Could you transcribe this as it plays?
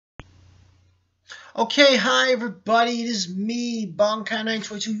Okay, hi everybody, it is me,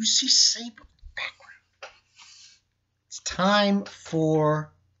 Bonkai922. You see Saber in the background. It's time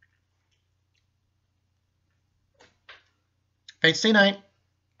for Fate Stay Night,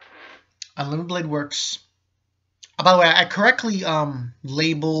 Unlimited Blade Works. By the way, I correctly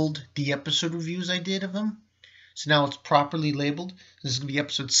labeled the episode reviews I did of them. So now it's properly labeled. This is going to be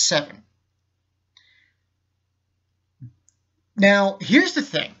episode 7. Now, here's the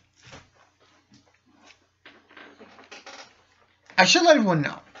thing. I should let everyone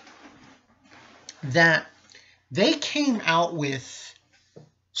know that they came out with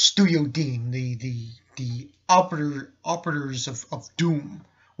Studio Dean, the operators of Doom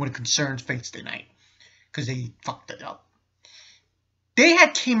when it concerns Fate Stay Night, because they fucked it up. They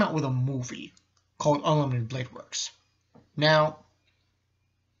had came out with a movie called Unlimited Blade Works. Now,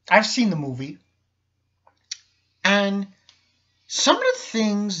 I've seen the movie, and some of the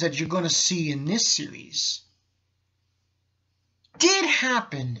things that you're going to see in this series did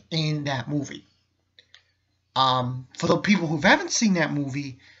happen in that movie. For the people who haven't seen that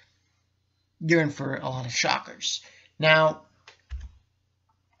movie, you're in for a lot of shockers. Now,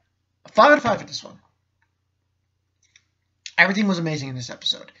 5 out of 5 at this one. Everything was amazing in this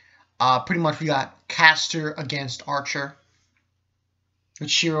episode. Pretty much we got Caster against Archer,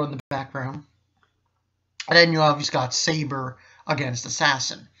 with Shiro in the background. And then you obviously got Saber against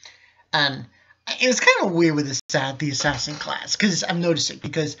Assassin. And it was kind of weird with the Assassin class, because I'm noticing,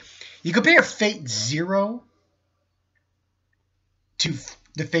 because you compare Fate Zero to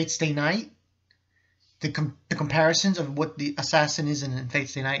the Fate Stay Night, the comparisons of what the Assassin is in Fate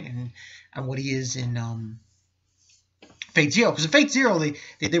Stay Night and what he is in Fate Zero. Because in Fate Zero,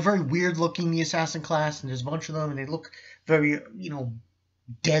 they're very weird looking, the Assassin class, and there's a bunch of them, and they look very,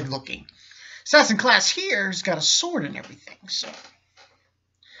 dead looking. Assassin class here has got a sword and everything, so.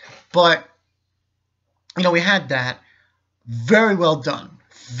 But, we had that. Very well done.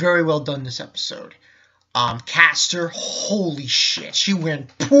 Very well done this episode. Caster, holy shit. She went,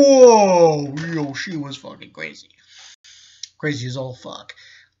 whoa! Yo, she was fucking crazy. Crazy as all fuck.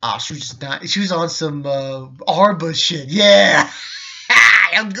 She was just not, she was on some Arba shit. Yeah!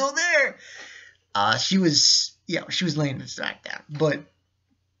 I'll go there! She was laying the stack down. But,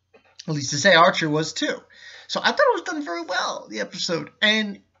 at least to say Archer was too. So I thought it was done very well, the episode.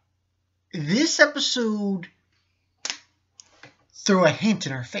 And this episode threw a hint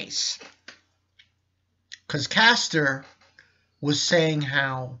in our face. Because Caster was saying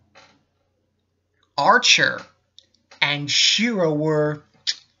how Archer and Shiro were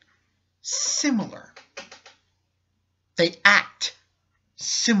similar. They act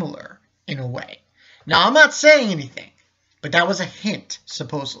similar in a way. Now, I'm not saying anything, but that was a hint,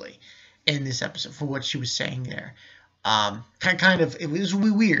 supposedly, in this episode for what she was saying there. Kind of, it was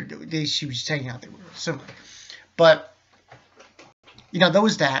weird. She was saying how they were similar. But, there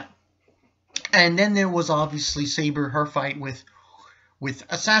was that. And then there was obviously Saber, her fight with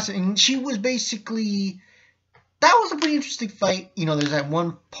Assassin. And she was basically, that was a pretty interesting fight. There's that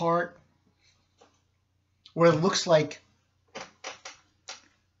one part where it looks like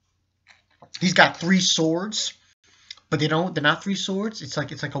he's got 3 swords, but they're not 3 swords. It's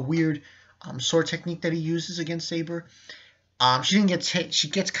like a weird sword technique that he uses against Saber. She didn't get hit. She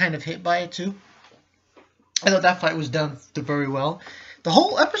gets kind of hit by it too. I thought that fight was done very well. The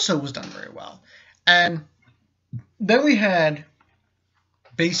whole episode was done very well. And then we had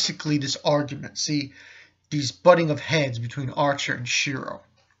basically this argument. See, these butting of heads between Archer and Shiro.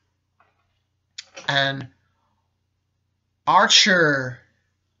 And Archer,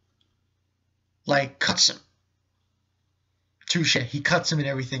 cuts him. Touche. He cuts him and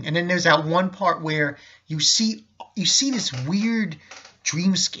everything. And then there's that one part where you see this weird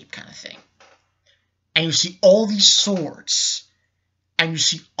dreamscape kind of thing. And you see all these swords. And you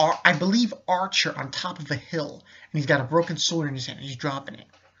see, I believe, Archer on top of a hill. And he's got a broken sword in his hand. And he's dropping it.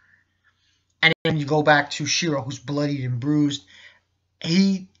 And then you go back to Shiro, who's bloodied and bruised.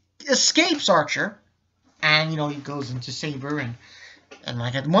 He escapes Archer. And, he goes into Saber. And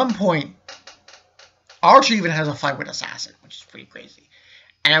at one point, Archer even has a fight with Assassin, which is pretty crazy.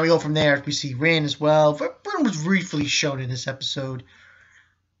 And then we go from there. We see Rin as well. Rin was briefly shown in this episode.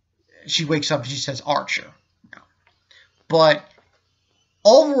 She wakes up and she says Archer. But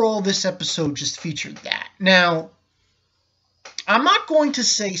overall, this episode just featured that. Now, I'm not going to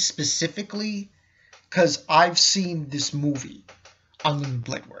say specifically, because I've seen this movie, Unlimited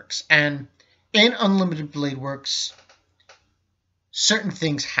Blade Works. And in Unlimited Blade Works, certain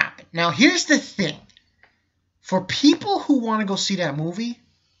things happen. Now, here's the thing. For people who want to go see that movie,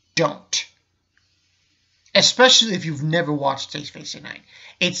 don't. Especially if you've never watched Fate Stay Night.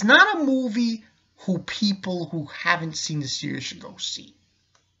 It's not a movie who people who haven't seen the series should go see.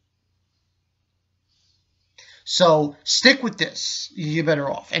 So stick with this. You're better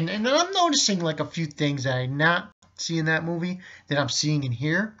off. And I'm noticing like a few things that I not see in that movie that I'm seeing in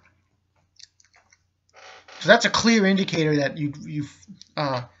here. So that's a clear indicator that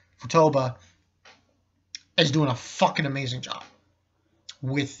Futoba is doing a fucking amazing job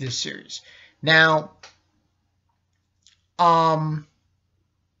with this series. Now,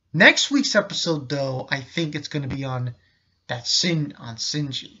 next week's episode though, I think it's going to be on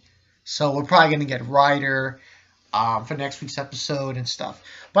Shinji. So we're probably going to get Ryder for next week's episode and stuff.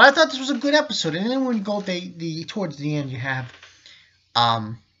 But I thought this was a good episode. And then when you go towards the end, you have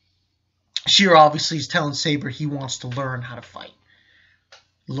Shiro obviously is telling Saber he wants to learn how to fight,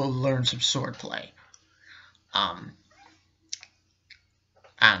 learn some sword play.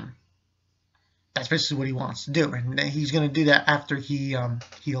 That's basically what he wants to do, and he's going to do that after he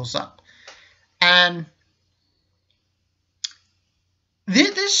heals up. And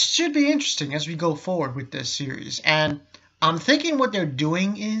this should be interesting as we go forward with this series. And I'm thinking what they're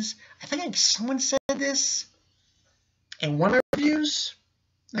doing is, I think someone said this in one of the reviews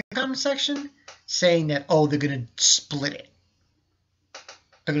in the comment section, saying that, oh, they're going to split it.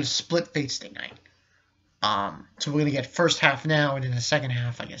 They're going to split Fate Stay Night. So we're going to get first half now and then the second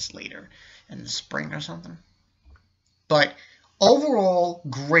half, I guess, later in the spring or something. But overall,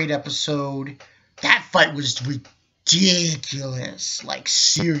 great episode. That fight was ridiculous. Like,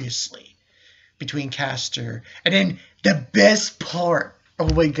 seriously. Between Castor. And then the best part.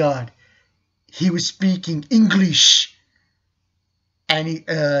 Oh my god. He was speaking English. And he,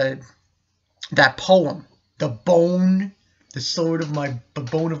 that poem. The bone of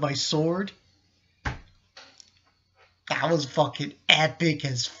my sword. That was fucking epic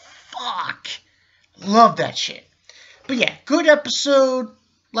as fuck. Love that shit. But yeah, good episode.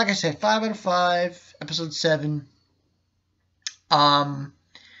 Like I said, 5 out of 5. Episode 7. And,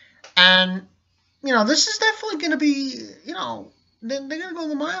 this is definitely going to be, they're going to go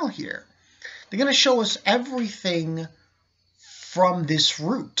the mile here. They're going to show us everything from this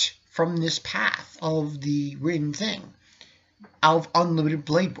route, from this path of the written thing, of Unlimited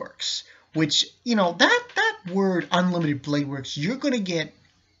Blade Works. Which, that word, Unlimited Blade Works, you're going to get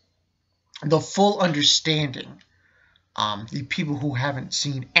the full understanding. The people who haven't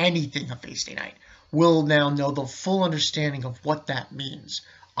seen anything of Fate Stay Night will now know the full understanding of what that means.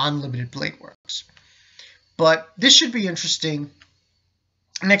 Unlimited Blade Works. But this should be interesting.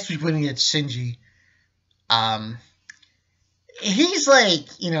 Next week we're going to get Shinji. He's like,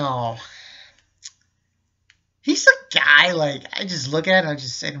 he's a guy, like, I just look at it and I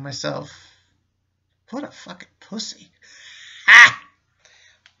just say to myself, what a fucking pussy. Ha!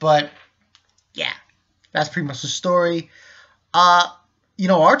 But, yeah, that's pretty much the story.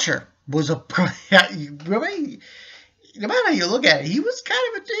 Archer was no matter how you look at it, he was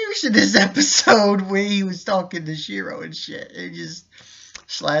kind of a douche in this episode where he was talking to Shiro and shit. And just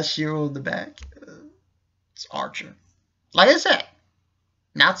slashed Shiro in the back. It's Archer. Like I said,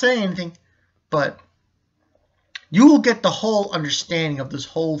 not saying anything, but you will get the whole understanding of this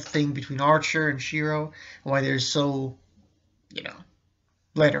whole thing between Archer and Shiro, and why they're so,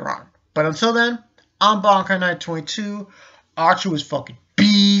 later on. But until then, I'm Bonkai Knight 22. Archer was fucking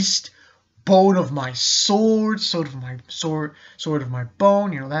beast. Bone of my sword, sword of my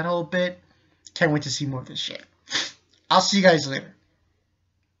bone, that whole bit. Can't wait to see more of this shit. I'll see you guys later.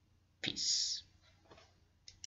 Peace.